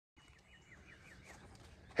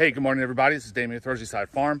Hey, good morning, everybody. This is Damien with Rosy Side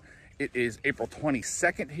Farm. It is April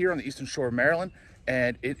 22nd here on the eastern shore of Maryland,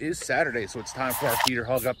 and it is Saturday, so it's time for our feeder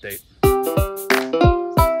hog update.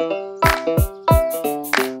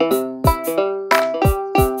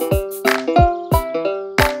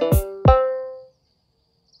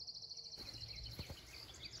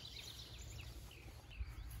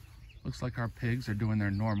 Looks like our pigs are doing their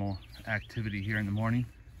normal activity here in the morning,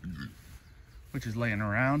 which is laying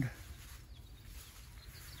around.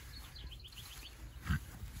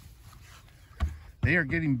 They are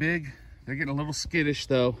getting big. They're getting a little skittish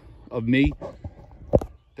though of me.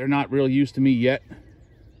 They're not real used to me yet,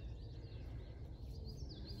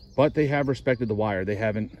 but they have respected the wire. They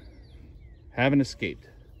haven't escaped.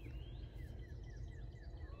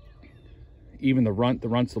 Even the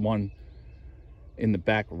runt's the one in the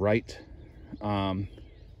back right.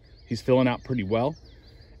 He's filling out pretty well.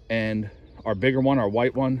 And our bigger one, our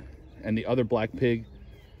white one, and the other black pig,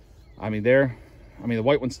 the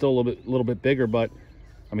white one's still a little bit bigger, but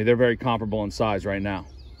they're very comparable in size right now.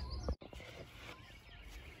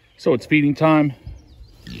 So it's feeding time.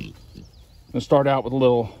 I'm gonna start out with a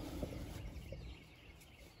little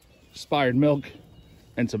expired milk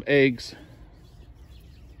and some eggs.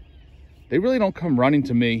 They really don't come running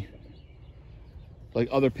to me like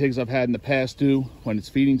other pigs I've had in the past do when it's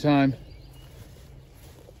feeding time.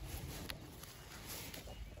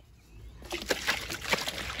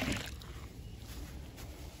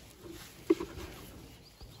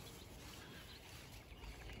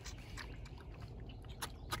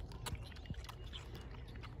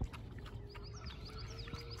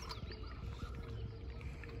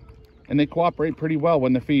 And they cooperate pretty well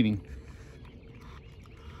when they're feeding.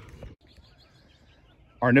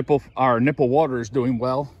 Our nipple water is doing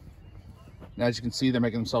well. And as you can see, they're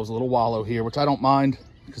making themselves a little wallow here, which I don't mind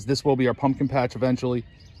because this will be our pumpkin patch eventually.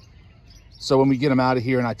 So when we get them out of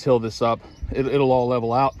here and I till this up, it'll all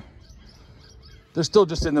level out. They're still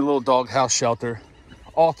just in the little doghouse shelter.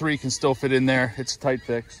 All three can still fit in there. It's a tight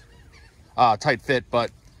fit,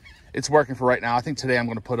 but it's working for right now. I think today I'm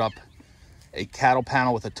going to put up a cattle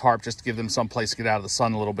panel with a tarp just to give them some place to get out of the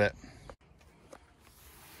sun a little bit.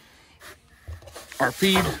 Our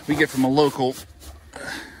feed we get from a local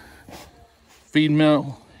feed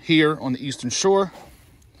mill here on the eastern shore,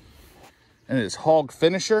 and it is Hog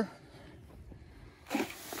Finisher.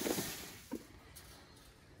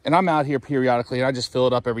 And I'm out here periodically and I just fill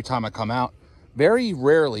it up every time I come out. Very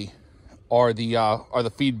rarely are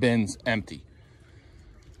the feed bins empty.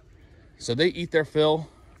 So they eat their fill,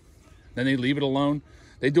 then they leave it alone.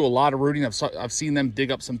 They do a lot of rooting. I've seen them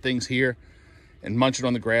dig up some things here and munch it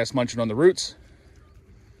on the grass, munch it on the roots.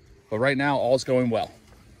 But right now, all's going well.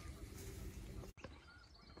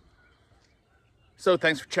 So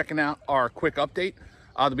thanks for checking out our quick update.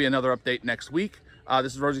 There'll be another update next week.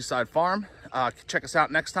 This is Rosy Side Farm. Check us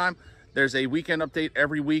out next time. There's a weekend update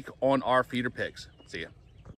every week on our feeder pigs. See ya.